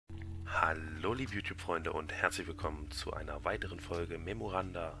Hallo liebe YouTube-Freunde und herzlich willkommen zu einer weiteren Folge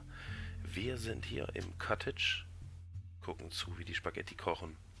Memoranda. Wir sind hier im Cottage, gucken zu, wie die Spaghetti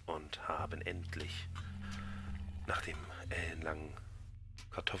kochen und haben endlich nach dem ellenlangen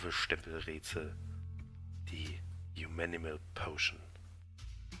Kartoffelstempelrätsel die Humanimal Potion.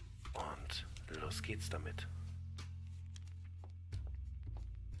 Und los geht's damit.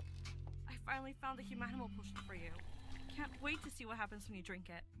 I finally found the humanimal potion for you. Can't wait to see what happens when you drink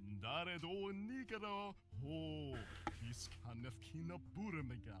it.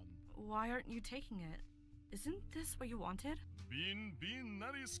 Why aren't you taking it? Isn't this what you wanted?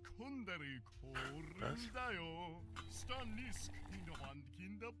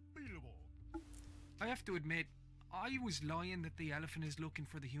 I have to admit, I was lying that the elephant is looking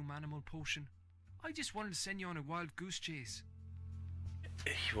for the humanimal potion. I just wanted to send you on a wild goose chase.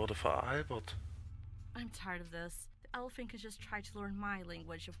 Ich wurde veralbert. I'm tired of this. The elephant can just try to learn my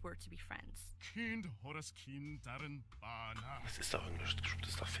language if we're to be friends. Das ist doch Englisch, das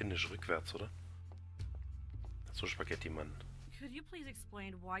ist doch Finnisch rückwärts, oder? So Spaghetti-Mann. Could you please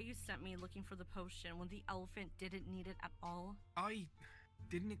explain why you sent me looking for the potion when the elephant didn't need it at all? I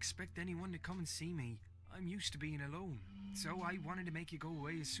didn't expect anyone to come and see me. I'm used to being alone, so I wanted to make you go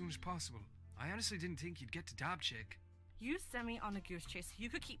away as soon as possible. I honestly didn't think you'd get to Dabchick. You sent me on a goose chase so you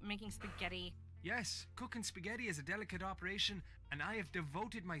could keep making spaghetti. Yes, cooking spaghetti is a delicate operation, and I have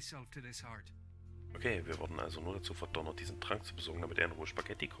devoted myself to this art. Okay, wir wurden also nur dazu verdonnert, diesen Trank zu besorgen, damit er in Ruhe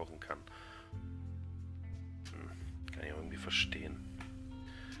Spaghetti kochen kann. Kann ich irgendwie verstehen.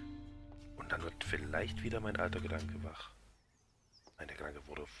 Und dann wird vielleicht wieder mein alter Gedanke wach. Nein, der Gedanke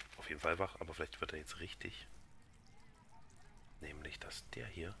wurde auf jeden Fall wach, aber vielleicht wird er jetzt richtig. Nämlich, dass der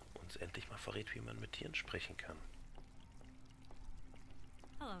hier uns endlich mal verrät, wie man mit Tieren sprechen kann.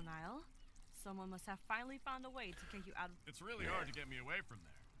 Hello, Niall. Someone must have finally found a way to get you out of... It's really hard to get me away from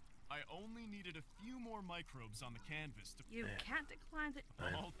there. I only needed a few more microbes on the canvas to... You can't decline the...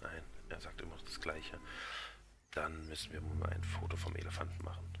 Nein, er sagt immer noch das Gleiche. Dann müssen wir mal ein Foto vom Elefanten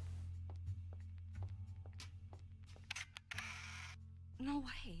machen. No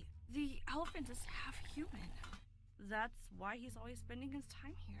way. The elephant is half human. That's why he's always spending his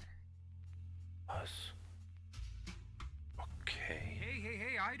time here. Was? Okay.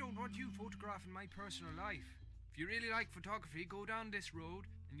 Hey, I don't want you photographing my personal life. If you really like photography, go down this road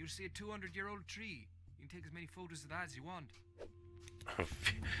and you'll see a 200-year-old tree. You can take as many photos of that as you want.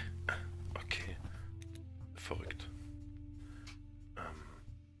 Okay. Verrückt.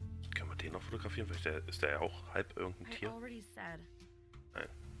 Können wir den noch fotografieren? Vielleicht ist der ja auch halb irgendein I Tier. already said. Nein.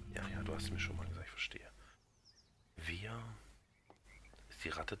 Ja, du hast mir schon mal gesagt, ich verstehe. Ist die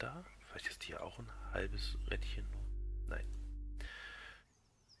Ratte da? Vielleicht ist die ja auch ein halbes Rädchen. Nein.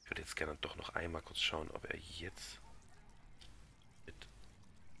 Ich würde jetzt gerne doch noch einmal kurz schauen, ob er jetzt mit...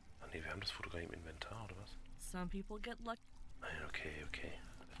 Ah ne, wir haben das Foto gar nicht im Inventar, oder was? Some people get lucky. Nein, okay.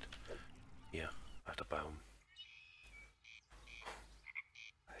 Hier, alter Baum.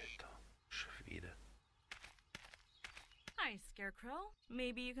 Alter Schwede. Hi, Scarecrow.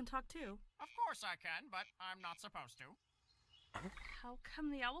 Maybe you can talk too. Of course I can, but I'm not supposed to. How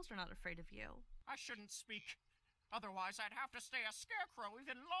come the owls are not afraid of you? I shouldn't speak. Otherwise I'd have to stay a scarecrow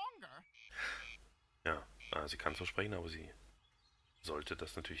even longer. Ja, sie kann zwar sprechen, aber sie sollte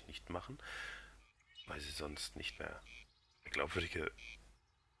das natürlich nicht machen, weil sie sonst nicht mehr der glaubwürdige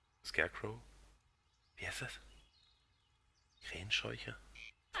Scarecrow... Wie heißt das? Krähenscheuche?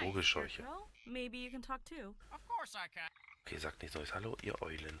 Hi, Vogelscheuche. Scarecrow. Maybe you can talk too. Of course I can. Okay, sagt nichts Neues. Hallo, ihr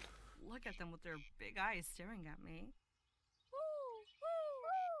Eulen. Look at them with their big eyes staring at me.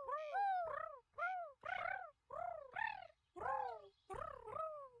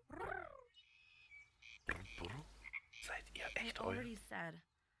 Seid ihr echt I Eulen? already said.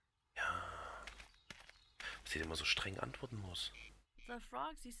 Ja. Was sie immer so streng antworten muss. The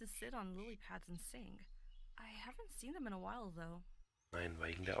frogs used to sit on lily pads and sing. I haven't seen them in a while, though. Nein,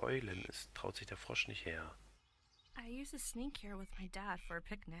 wegen der Eulen traut sich der Frosch nicht her. I used to sneak here with my dad for a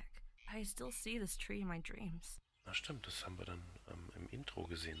picnic. I still see this tree in my dreams. Na stimmt, das haben wir dann im Intro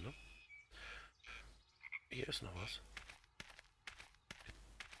gesehen, ne? Hier ist noch was.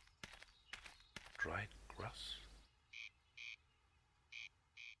 Dried grass.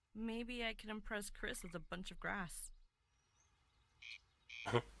 Maybe I can impress Chris with a bunch of grass.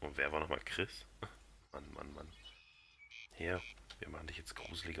 Und wer war nochmal Chris? Mann. Hier, wir machen dich jetzt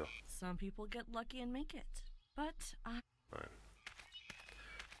gruseliger. Some people get lucky and make it. But Nein.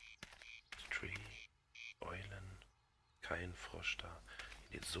 Tree, Eulen, kein Frosch da.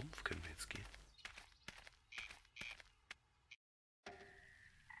 In den Sumpf können wir jetzt gehen.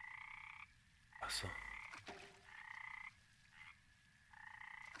 Wasser.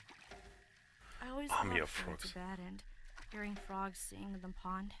 I always Army love of going Frogs. to bed and hearing frogs sing in the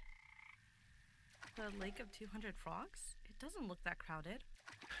pond. The lake of 200 frogs? It doesn't look that crowded.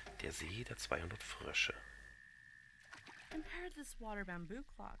 Der See der 200 Frösche. Compare this water bamboo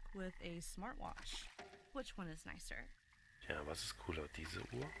clock with a smartwatch. Which one is nicer? Ja, was ist cooler, diese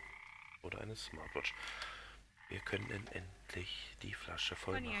Uhr oder eine Smartwatch? Wir können endlich die Flasche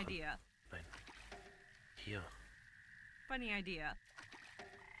voll Funny machen. idea. Nein. Hier. Funny idea.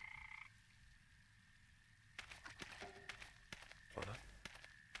 Oder?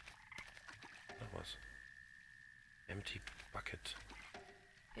 Noch was. Empty Bucket.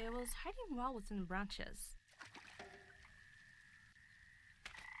 It was hiding well within the branches.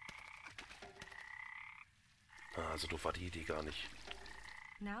 Ah, so doof war die Idee gar nicht.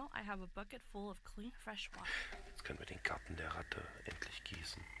 Now I have a bucket full of clean fresh water. Jetzt können wir den Garten der Ratte endlich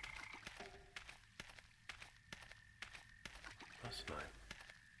gießen. Was? Nein.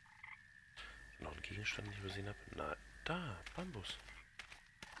 Noch ein Gegenstand, den ich übersehen habe? Nein. Da, Bambus.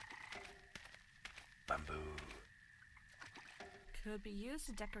 Bamboo. Could be used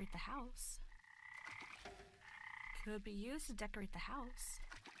to decorate the house. Could be used to decorate the house.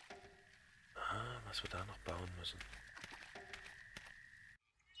 Ah, was wir da noch bauen müssen.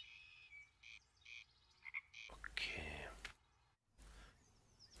 Okay.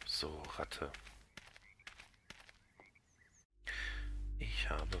 So, Ratte. Ich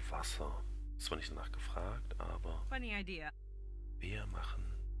habe Wasser. Zwar nicht nachgefragt, aber Funny idea. wir machen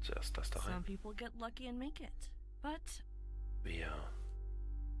zuerst das da Some rein. people get lucky and make it. But Wir.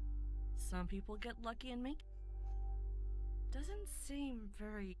 some people get lucky and make it. Doesn't seem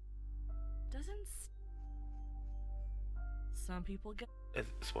very... Some people get...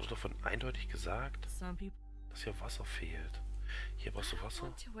 Es wurde doch von eindeutig gesagt, Some people... dass hier Wasser fehlt. Hier brauchst du Wasser.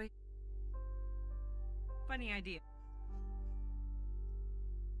 want to wait. Funny idea.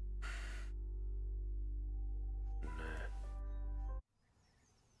 Nee.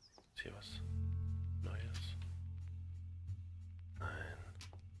 Ist hier was Neues? Nein.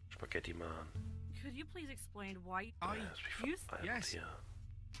 Spaghetti Man. Could you please explain why I ist wie used... veralbert yes. hier.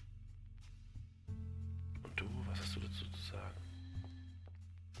 Und du, was hast du dazu zu sagen?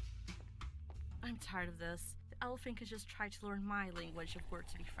 I'm tired of this. The elephant could just try to learn my language if we're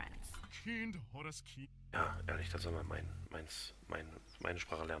to be friends. Kind horaski. Ja, ehrlich, da soll man meine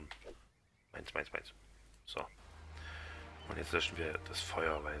Sprache lernen. Meins. So. Und jetzt löschen wir das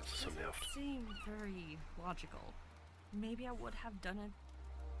Feuer, weil es so Doesn't nervt. seem very logical. Maybe I would have done it.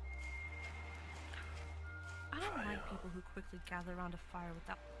 I don't like Fire. people who quickly gather around a fire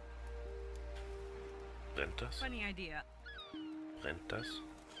without... Brennt das? Funny idea. Brennt das?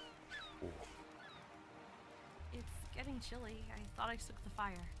 Oh. It's getting chilly. I thought I took the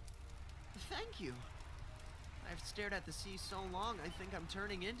fire. Thank you. I've stared at the sea so long, I think I'm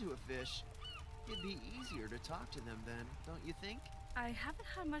turning into a fish. It'd be easier to talk to them then, don't you think? I haven't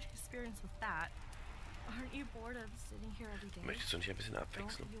had much experience with that. Aren't you bored of sitting here every day? Möchtest du nicht ein bisschen Don't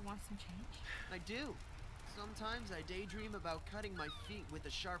abwechseln? you want some change? I do. Sometimes I daydream about cutting my feet with a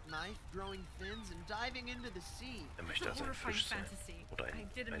sharp knife, growing fins, and diving into the sea. Er It's möchte a also ein horrifying Fisch sein. fantasy. Oder I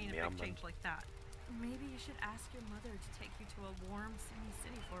didn't ein mean a big Meermann. change like that. Maybe you should ask your mother to take you to a warm, sunny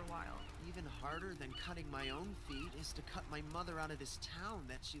city for a while. Even harder than cutting my own feet is to cut my mother out of this town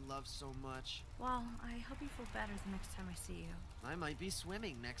that she loves so much. Well, I hope you feel better the next time I see you. I might be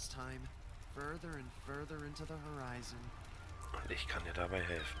swimming next time, further and further into the horizon. Und ich kann dir dabei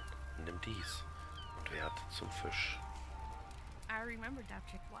helfen. Nimm dies und werd zum Fisch. I remember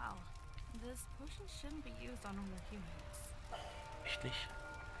Dabchick well. This potion shouldn't be used on normal humans. Echt nicht?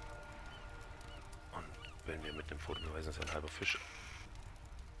 Und wenn wir mit dem Foto beweisen, ist er ein halber Fisch.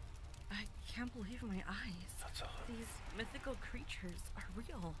 I can't believe my eyes. Tatsache. These mythical creatures are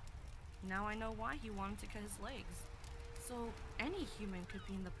real. Now I know why he wanted to cut his legs. So any human could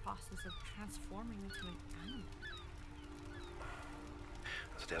be in the process of transforming into an animal.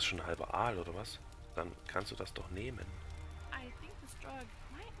 Also der ist schon ein halber Aal, oder was? Dann kannst du das doch nehmen. I think this drug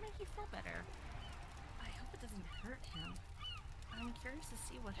might make you feel better. I hope it doesn't hurt him. I'm curious to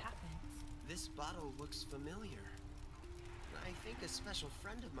see what happens. This bottle looks familiar. I think a special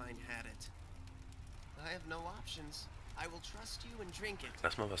friend of mine had it. I have no options. I will trust you and drink it.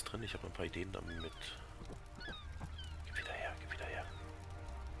 Lass mal was drin, ich habe ein paar Ideen damit. Gib wieder her, gib wieder her.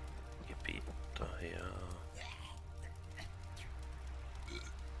 Gib wieder her.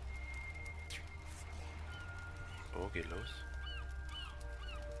 Oh, geht los.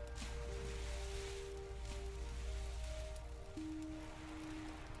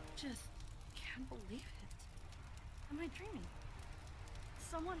 Just can't believe it. Am I dreaming?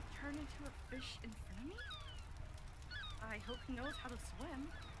 Someone turned into a fish in front of me? I hope he knows how to swim.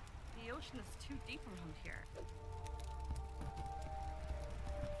 The The ocean is too deep around here.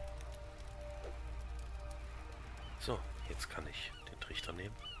 So, jetzt kann ich den Trichter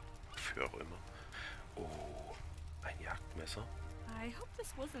nehmen. Für auch immer. Oh, ein Jagdmesser. I hope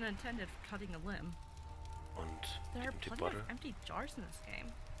this wasn't intended for cutting a limb. Und die There are empty plenty bottle. of empty jars in this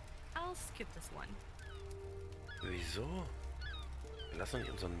game. I'll skip this one. Wieso? Wir lassen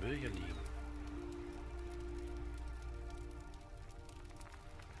nicht unseren Müll hier liegen.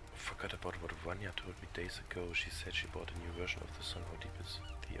 Forgot about what Vanya told me days ago. She said she bought a new version of the song How Deep Is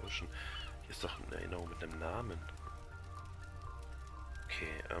the Ocean. Hier ist doch eine Erinnerung mit einem Namen.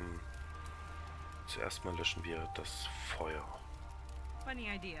 Okay, zuerst mal löschen wir das Feuer. Funny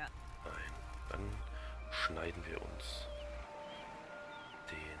idea. Nein, dann schneiden wir uns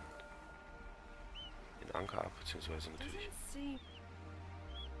den Anker ab, beziehungsweise natürlich Doesn't seem...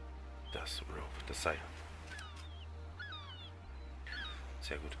 das Rope, das Seil.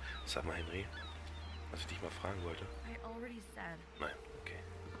 Sehr gut. Sag mal, Henry, was ich dich mal fragen wollte. I already said. Nein, okay.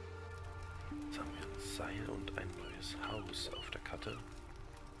 Jetzt haben wir ein Seil und ein neues Haus auf der Karte.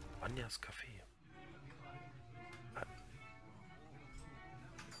 Vanyas Café.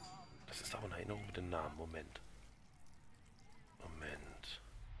 Das ist aber eine Erinnerung mit dem Namen. Moment.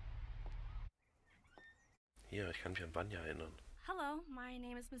 Hier, ich kann mich an Vanya erinnern. Hello, my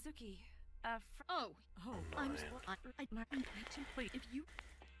name is Mizuki. Oh I'm nein. please, if you...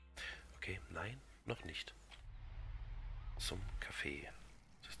 Okay, nein, noch nicht. Zum Café.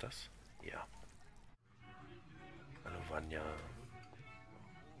 Was ist das? Ja. Hallo Vanya.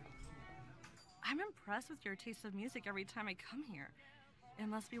 I'm impressed with your taste of music every time I come here. It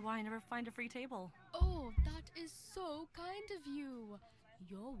must be why I never find a free table. Oh, that is so kind of you.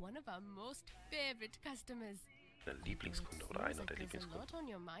 You're one of our most favorite customers. Der Lieblingskunde oder einer der There's a lot Lieblingskunden. on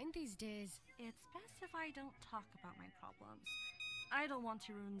your mind these days. It's best if I don't talk about my problems. I don't want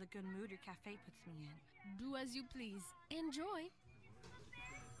to ruin the good mood your cafe puts me in. Do as you please. Enjoy.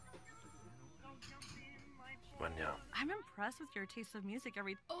 Vanya. I'm impressed with your taste of music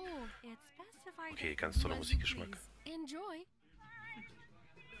every... Oh, It's best if I Okay, don't... ganz toller do as you Musikgeschmack. please. Enjoy.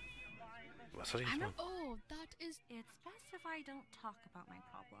 Was soll ich jetzt machen? Oh, that is... It's best if I don't talk about my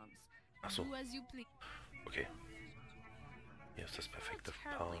problems. Ach so, Do as you please. okay. Hier ist das It's perfekte a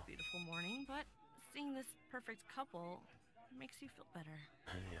terribly Paar. beautiful morning, but seeing this perfect couple makes you feel better.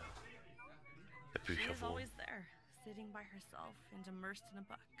 Ja. Der She is Bücherwurm. always there, sitting by herself and immersed in a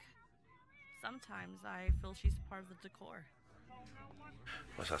book. Sometimes I feel she's part of the decor.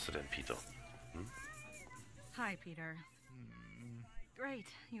 Was hast du denn, Peter? Hm? Hi, Peter. Great,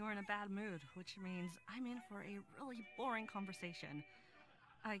 you are in a bad mood, which means I'm in for a really boring conversation.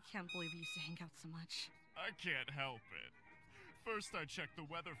 I can't believe you used to hang out so much. I can't help it. First, I checked the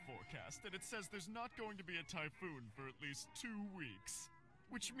weather forecast, and it says there's not going to be a typhoon for at least 2 weeks.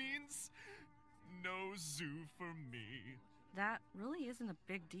 Which means no zoo for me. That really isn't a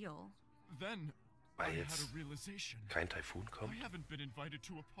big deal. Then Weil I had jetzt a realization. kein Taifun I kommt. haven't been invited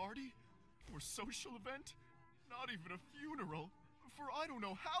to a party or social event, not even a funeral, for I don't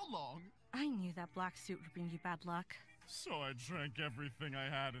know how long. I knew that black suit would bring you bad luck. So I drank everything I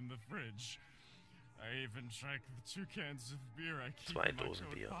had in the fridge. I even drank the 2 cans of beer I keep Zwei in my Dosen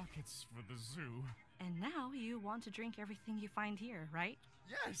coat Bier. pockets for the zoo. And now you want to drink everything you find here, right?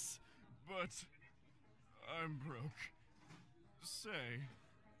 Yes, but I'm broke. Say,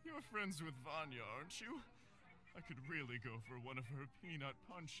 you're friends with Vanya, aren't you? I could really go for one of her peanut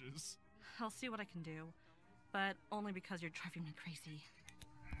punches. I'll see what I can do, but only because you're driving me crazy.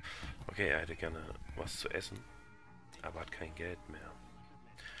 Okay, er hätte gerne was zu essen, aber hat kein Geld mehr.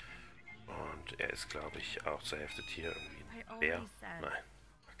 Und er ist, glaube ich, auch zur Hälfte Tier irgendwie I ein Bär. already said Nein.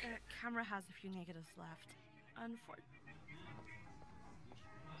 the Okay. camera has a few negatives left.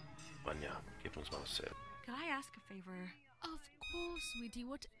 Vanya, gib uns mal was zu essen. Could I ask a favor? Of course, sweetie,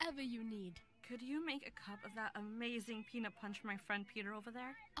 whatever you need. Could you make a cup of that amazing peanut punch for my friend Peter over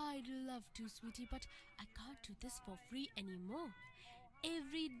there? I'd love to, sweetie, but I can't do this for free anymore.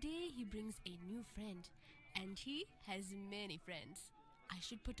 Every day he brings a new friend, and he has many friends. I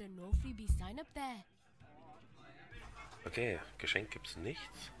should put a no freebie sign up there. Okay, Geschenk gibt's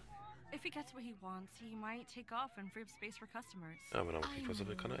nichts. If he gets what he wants, he might take off and free up space for customers. Ja, wenn er kriegt, was er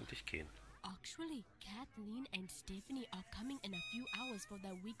will, kann er endlich gehen. Actually, Kathleen and Stephanie are coming in a few hours for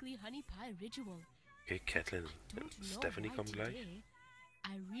their weekly honey pie ritual. Okay, Catelyn, Don't know Stephanie why kommen gleich. today.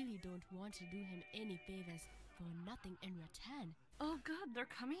 I really don't want to do him any favors for nothing in return. Oh, good, they're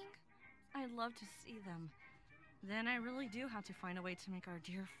coming? I'd love to see them. Then I really do have to find a way to make our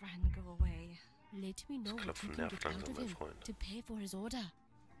dear friend go away. Let me know what you Klopfen can nervt get out langsam, of mein him Freund. to pay for his order.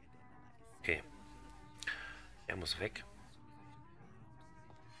 Okay. Er muss weg.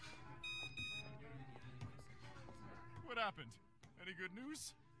 happened? Any good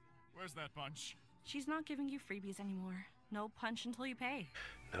news? Where's that bunch? She's not giving you freebies anymore. No punch until you pay.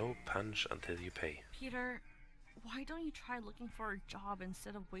 No punch until you pay. Peter, why don't you try looking for a job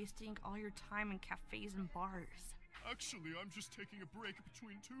instead of wasting all your time in cafes and bars? Actually, I'm just taking a break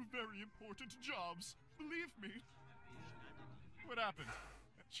between two very important jobs. Believe me. What happened?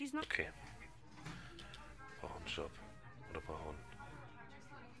 She's not... Okay. Brauchen Job. Oder brauchen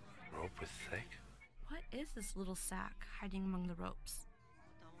Rope with sack? What is this little sack hiding among the ropes?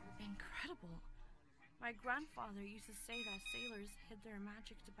 Incredible. My grandfather used to say that sailors hid their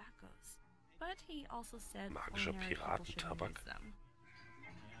magic tobaccos. But he also said Magischer ordinary people shouldn't Piratentabak. use them.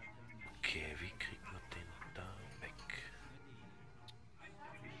 Okay, wie kriegt man den da weg?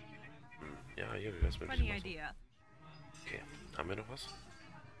 Ja, hier, wie wär's mit Funny diesem Wasser? idea. Okay, haben wir noch was?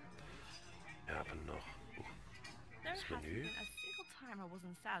 Wir haben noch... There das hasn't Menü. been a single time I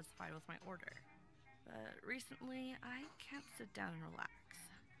wasn't satisfied with my order. But recently, I can't sit down and relax.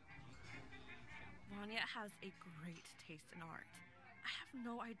 Vanya has a great taste in art. I have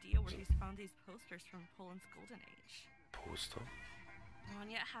no idea where he's found these posters from Poland's golden age. Poster?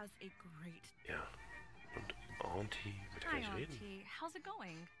 Vanya has a great... Ja. Und Auntie, mit der Hi, kann ich reden. Auntie. How's it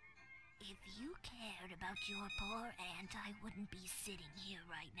going? If you cared about your poor aunt, I wouldn't be sitting here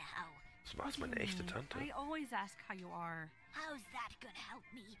right now. Das war meine echte Tante. I always ask how you are. How's that gonna help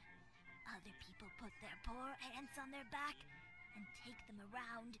me? Other people put their poor aunts on their back and take them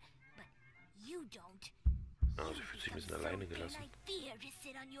around, but you don't. Ah, sie fühlt sich ein bisschen alleine gelassen. I fear to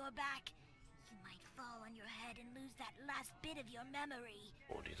sit on your back. You might fall on your head and lose that last bit of your memory.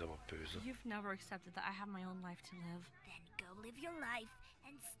 Oh, die ist aber böse. You've never accepted that I have my own life to live. Then go live your life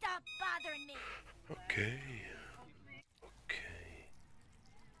and stop bothering me. Okay. Okay.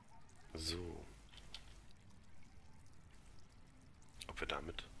 So. Ob wir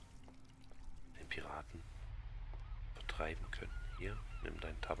damit den Piraten vertreiben können. Hier, nimm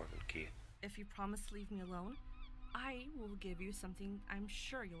deinen Tabak und geh. If you promise to leave me alone, I will give you something I'm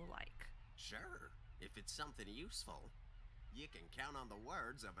sure you'll like. Sure, if it's something useful. You can count on the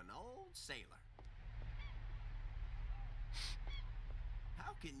words of an old sailor.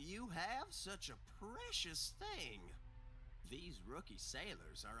 How can you have such a precious thing? These rookie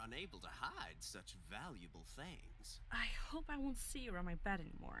sailors are unable to hide such valuable things. I hope I won't see you around my bed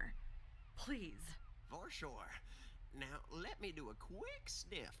anymore. Please. For sure. Now, let me do a quick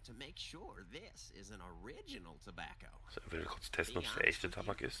sniff to make sure this is an original tobacco. So, ich will kurz testen, ob es der echte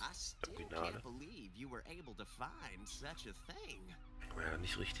Tabak ist. I Der still Originale. can't believe you were able to find such a thing. Weil er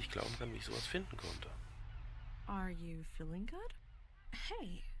nicht richtig glauben kann, wie ich sowas finden konnte. Are you feeling good?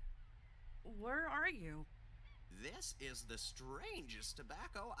 Hey, where are you? This is the strangest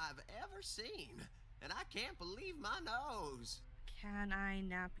tobacco I've ever seen, and I can't believe my nose. Can I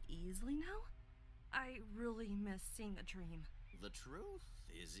nap easily now? I really miss seeing a dream. The truth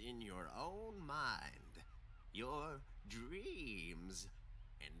is in your own mind, your dreams,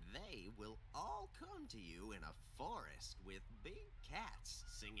 and they will all come to you in a forest with big cats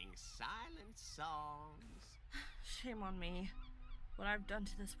singing silent songs. Shame on me. What I've done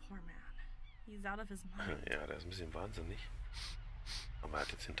to this poor man. He's out of his mind. Ja, der ist ein bisschen wahnsinnig. Aber er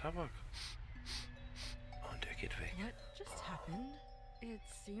hat jetzt den Tabak. Und er geht weg. What just happened? It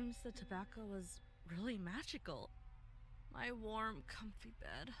seems the tobacco was really magical. My warm, comfy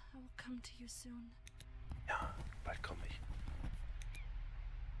bed. I will come to you soon. Ja, bald komme ich.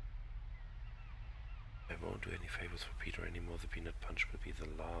 I won't do any favors for Peter anymore. The peanut punch will be the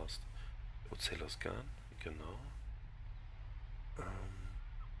last. Ocellos gone? Genau.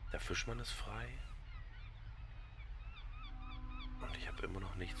 Der Fischmann ist frei. Und ich habe immer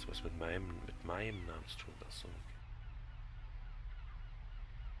noch nichts, was mit meinem Namen zu tun hat. Achso,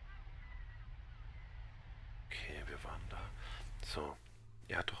 okay, wir waren da. So,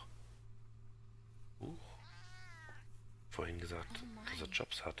 er hat doch vorhin gesagt, dass er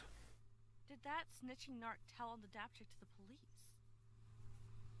Jobs hat. Did that snitching narc tell on the Dabchick to the police?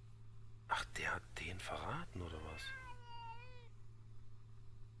 Ach, der hat den verraten, oder was?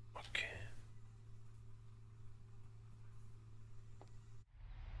 Okay.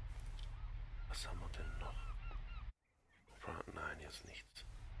 Was haben wir denn noch? Nein, jetzt nichts.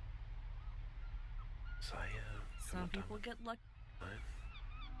 Seil. Some people get lucky. Nein.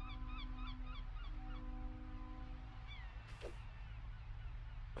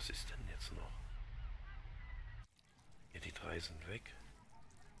 Was ist denn jetzt noch? Ja, die 3 sind weg.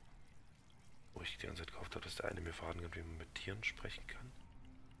 Wo ich die ganze Zeit gehofft habe, dass der eine mir verraten kann, wie man mit Tieren sprechen kann.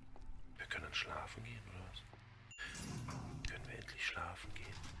 Wir können dann schlafen gehen, oder was? Können wir endlich schlafen gehen?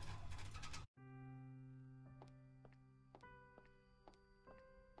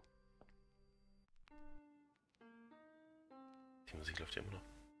 Die Musik läuft ja immer noch.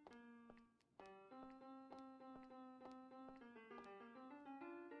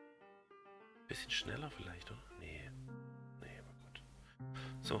 Bisschen schneller vielleicht, oder? Nee. Nee, aber gut.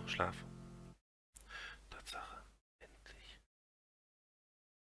 So, Schlaf. Tatsache. Endlich.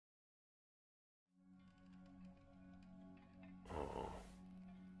 Oh.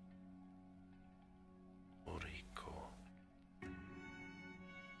 Moriko.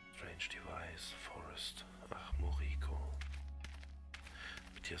 Strange Device, Forest. Ach, Moriko.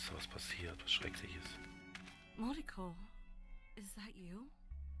 Mit dir ist sowas passiert, was Schreckliches. Moriko, is that you?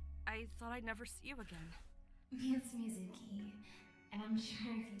 I thought I'd never see you again. It's Mizuki, and I'm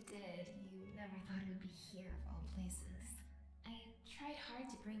sure if you did, you never thought it would be here of all places. I tried hard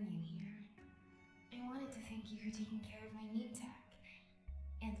to bring you here. I wanted to thank you for taking care of my name tag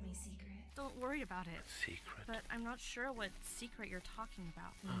and my secret. Don't worry about it. Secret. But I'm not sure what secret you're talking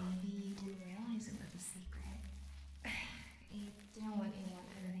about. Maybe you didn't realize it was a secret. I didn't want anyone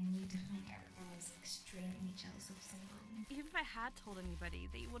other than you to find out I was extremely jealous of someone. Even if I had told anybody,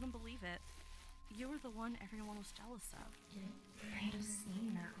 they wouldn't believe it. You were the one everyone was jealous of. It might have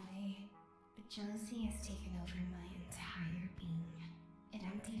seemed that way, but jealousy has taken over my entire being. It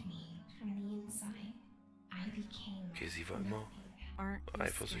emptied me from the inside. I became Okay, sie war immer Aren't you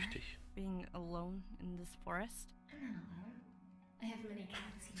eifersüchtig. scared being alone in this forest? I'm not alone. I have many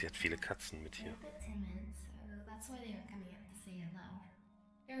cats Sie here. hat viele Katzen mit They're hier. a bit timid, so that's why they aren't coming out to say hello.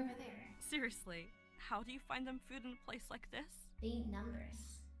 They're over there. Seriously, how do you find them food in a place like this? They eat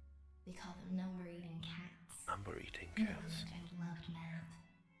numbers. We call them number-eating cats. Number eating You know cats. that I loved math.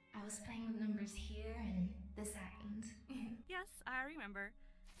 I was playing with numbers here, and this happened. Yes, I remember.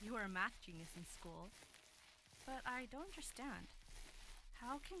 You were a math genius in school. But I don't understand.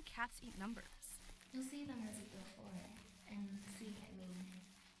 How can cats eat numbers? You'll see them as you go forward, and see, I mean,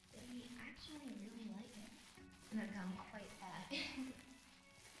 they actually really like it. And I've gone quite fat.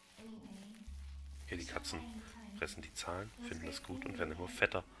 Anyway, Hier, die Katzen fressen die Zahlen, finden das gut und werden immer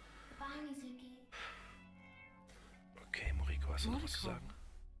fetter. bye, Mizuki. Okay, Moriko, hast du noch was zu sagen?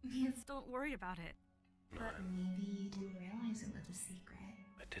 Yes, Don't worry about it. but Nein. maybe you didn't realize it was a secret.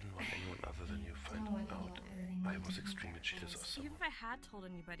 I didn't want anyone other than you to find Don't want out. anyone other than I you was to extremely find jealous of out. Even someone. if I had told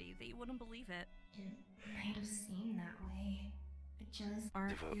anybody, they wouldn't believe it. It might have seemed that way, but just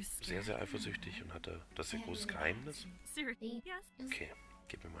Aren't Sie war you sehr, scared? sehr eifersüchtig und hatte das ihr großes Geheimnis. Seriously? Yes. Okay,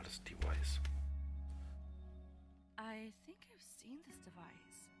 gib mir mal das Device. I think I've seen this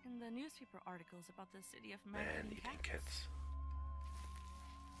device in the newspaper articles about the city of Man man-eating eating cats. cats.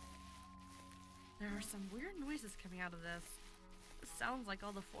 There are some weird noises coming out of this. It sounds like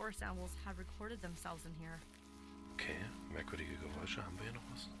all the forest animals have recorded themselves in here. Okay, merkwürdige Geräusche. Haben wir hier noch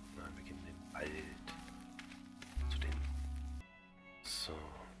was? Nein, wir gehen in den Wald. Zu den... So.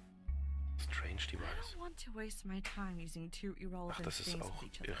 Strange I Device. don't want to waste my time using two Ach, irrelevant das ist things auch with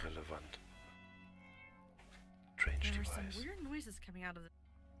each other. irrelevant. Strange There are some Device. weird noises coming out of this.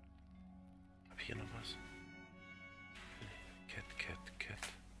 Hab ich hier noch was? Cat, cat, cat.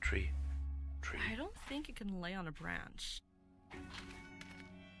 Tree. Tree. I don't think it can lay on a branch.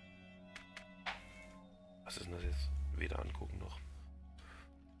 Was ist denn das jetzt? Weder angucken noch.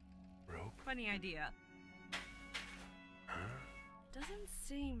 Rope? Funny idea. Huh? Doesn't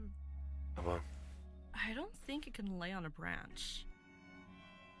seem... Aber, I don't think it can lay on a branch.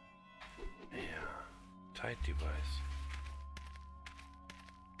 ja. Tight Device.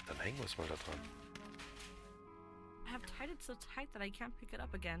 Dann hängen wir es mal da dran. I have tied it so tight that I can't pick it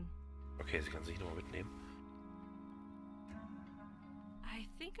up again. Okay, sie kann sich nochmal mitnehmen. I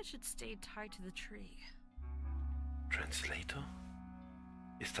think it should stay tied to the tree. Translator?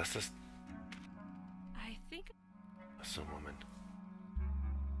 Ist das das... I think... Achso, Moment.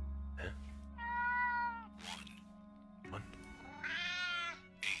 Hä? One.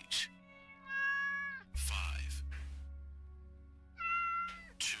 H. 5. 2.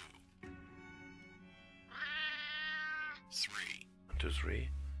 3. 1, 2, 3.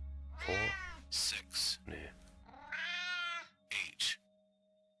 4. 6. Nee, H.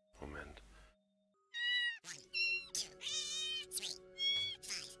 Moment.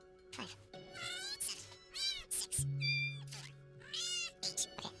 Okay,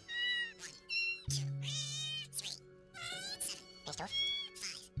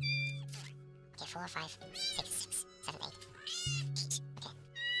 4, 5, 6, 7, 8.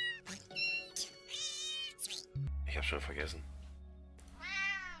 Ich hab's schon vergessen.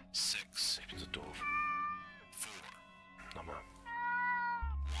 6. Ich bin so doof. 4. Nochmal.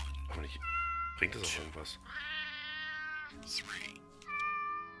 Hoffentlich bringt es auch irgendwas. 3.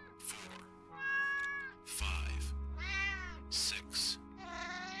 4. 5. 6.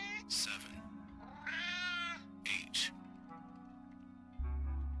 7. H.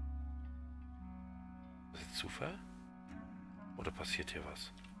 Zufall? Oder passiert hier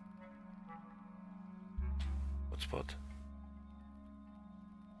was? Hotspot.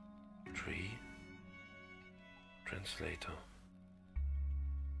 Tree. Translator.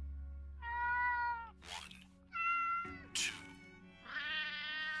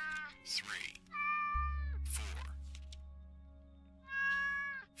 1, 2, 3,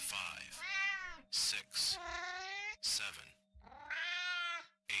 4, 5, 6, 7,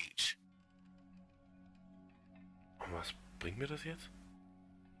 8. Und was bringt mir das jetzt?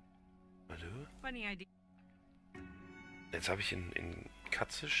 Hallo? Funny idea. Jetzt habe ich in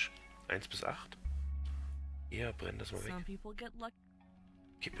Katzisch 1 bis 8. Ja, brenn das mal weg. Some people get lucky.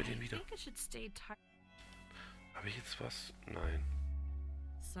 Gib mir den wieder. I think I should stay tight. Habe ich jetzt was? Nein.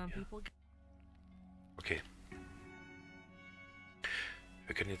 Some Ja. people get Okay.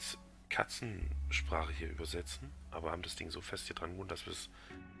 Wir können jetzt Katzensprache hier übersetzen, aber haben das Ding so fest hier dran gewohnt, dass wir es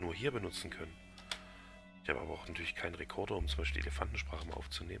nur hier benutzen können. Ich habe aber auch natürlich keinen Rekorder, um zum Beispiel die Elefantensprache mal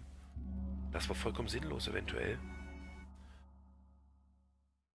aufzunehmen. Das war vollkommen sinnlos eventuell.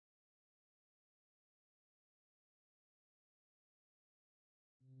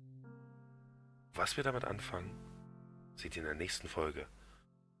 Was wir damit anfangen, seht ihr in der nächsten Folge.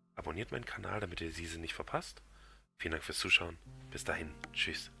 Abonniert meinen Kanal, damit ihr diese nicht verpasst. Vielen Dank fürs Zuschauen. Bis dahin.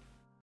 Tschüss.